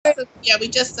Yeah, we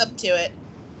just subbed to it.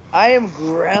 I am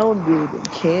grounded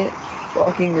and can't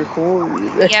fucking record.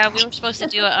 Yeah, we were supposed to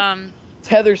do a It's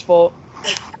Heather's fault.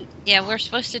 Yeah, we're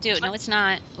supposed to do it. No, it's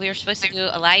not. We were supposed to do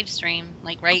a live stream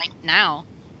like right now.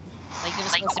 Like it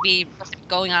was supposed to be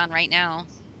going on right now.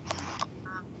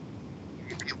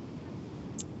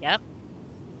 Yep.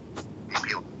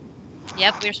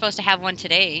 Yep, we were supposed to have one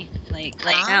today, like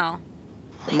right now.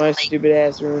 My stupid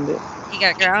ass ruined it. He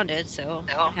got grounded, so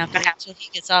we'll have to wait until he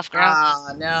gets off ground.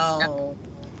 Ah, no.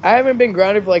 I haven't been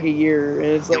grounded for like a year, and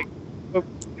it's like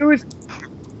it was.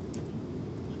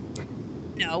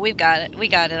 No, we got it. We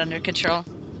got it under control.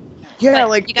 Yeah, But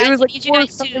like you guys, it was like need you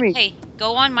guys to timing. hey,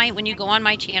 go on when you go on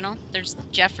my channel. There's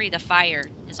Jeffrey the Fire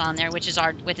is on there, which is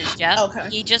with his Jeff. Okay.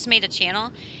 He just made a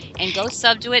channel, and go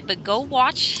sub to it. But go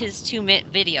watch his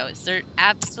 2-minute videos. They're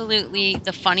absolutely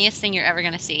the funniest thing you're ever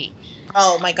gonna see.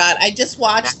 Oh my god! I just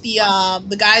watched the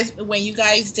guys when you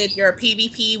guys did your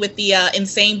PvP with the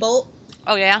insane bolt.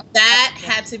 Oh yeah, That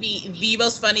had to be the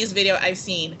most funniest video I've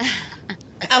seen.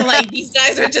 I'm like, these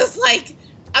guys are just like,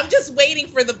 I'm just waiting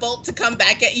for the bolt to come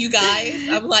back at you guys.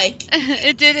 I'm like,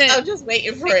 it didn't. I'm just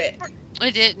waiting for it.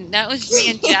 It didn't. That was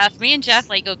me and Jeff. Me and Jeff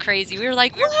like go crazy. We were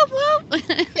like, whoa, whoa.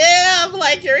 Yeah, I'm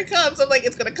like, here it comes. I'm like,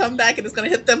 it's gonna come back and it's gonna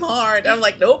hit them hard. I'm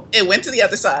like, nope, it went to the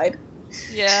other side.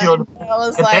 Yeah. You know, I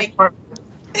was the like, best part,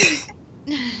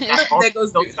 there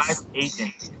goes those Bruce. guys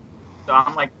agents. So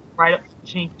I'm like, right up the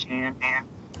cheek, man.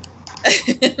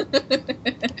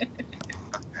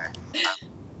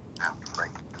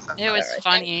 It was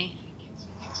funny.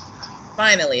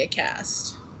 Finally, a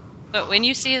cast. But when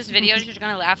you see his videos, you're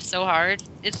gonna laugh so hard.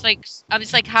 It's like I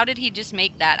was like, how did he just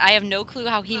make that? I have no clue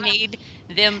how he made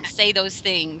them say those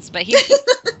things. But he,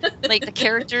 like the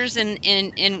characters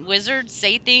in Wizard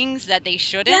say things that they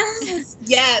shouldn't.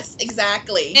 Yes,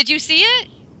 exactly. Did you see it?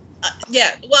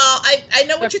 Yeah. Well, I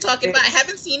know what you're talking about. I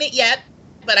haven't seen it yet,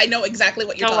 but I know exactly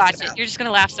what you're Go talking watch about. it. You're just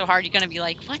gonna laugh so hard. You're gonna be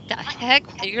like, what the heck?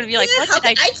 You're gonna be like, Yeah, what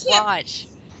did I I just can't- watch?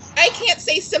 I can't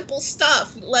say simple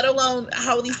stuff, let alone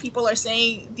how these people are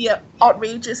saying the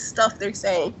outrageous stuff they're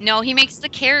saying. No, he makes the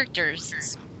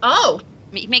characters. Oh,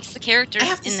 He makes the characters I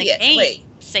have to in see the it. game Wait.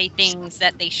 say things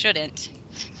that they shouldn't.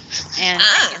 And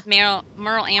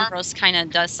Merle Ambrose kind of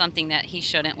does something that he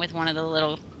shouldn't with one of the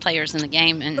little players in the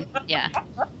game, and yeah.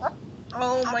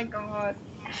 oh my god.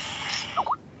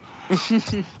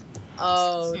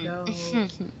 Oh no.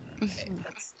 Okay,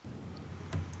 that's...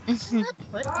 I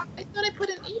thought I put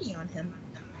an 80 on him.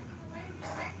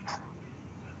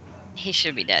 He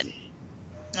should be dead.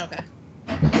 Okay.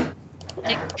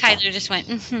 Kyler just went.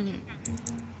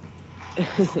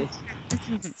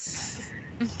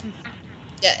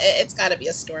 Yeah, it's got to be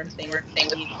a storm thing.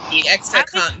 The extra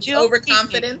joking.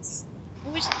 overconfidence.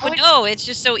 Well, no, it's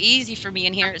just so easy for me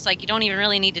in here. It's like you don't even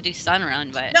really need to do stun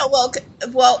run, but No, well,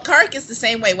 Karic is the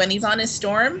same way. When he's on his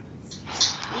storm,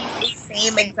 he's the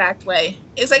same exact way.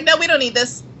 It's like, no, we don't need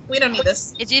this. We don't need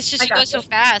this. it's just I you got go so this.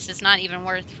 fast. It's not even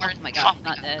worth. Oh my god, I'm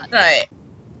not dead. Right.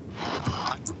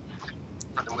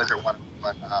 The wizard one.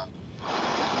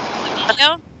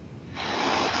 Video?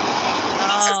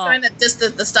 He's just Oh, trying to just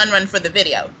the stun run for the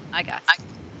video. I got.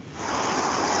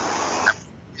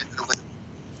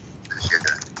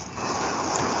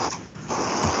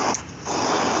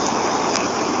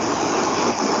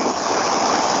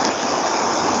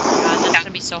 God, that's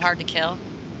gonna be so hard to kill.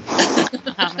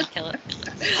 I'm gonna kill it.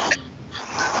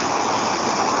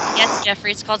 Yes,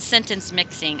 Jeffrey, it's called sentence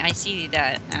mixing. I see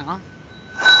that now.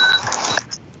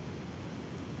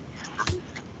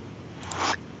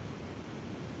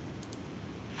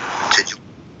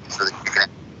 So that you can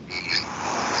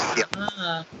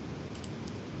Ah.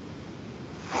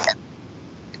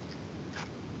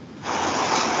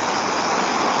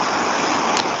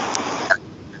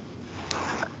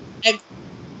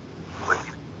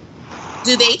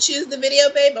 Do they choose the video,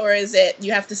 babe, or is it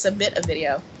you have to submit a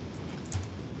video?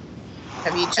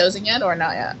 Have you chosen yet or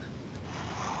not yet?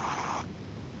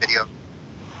 video.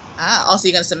 Ah, also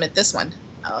you're gonna submit this one.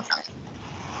 Oh, okay.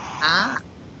 Ah.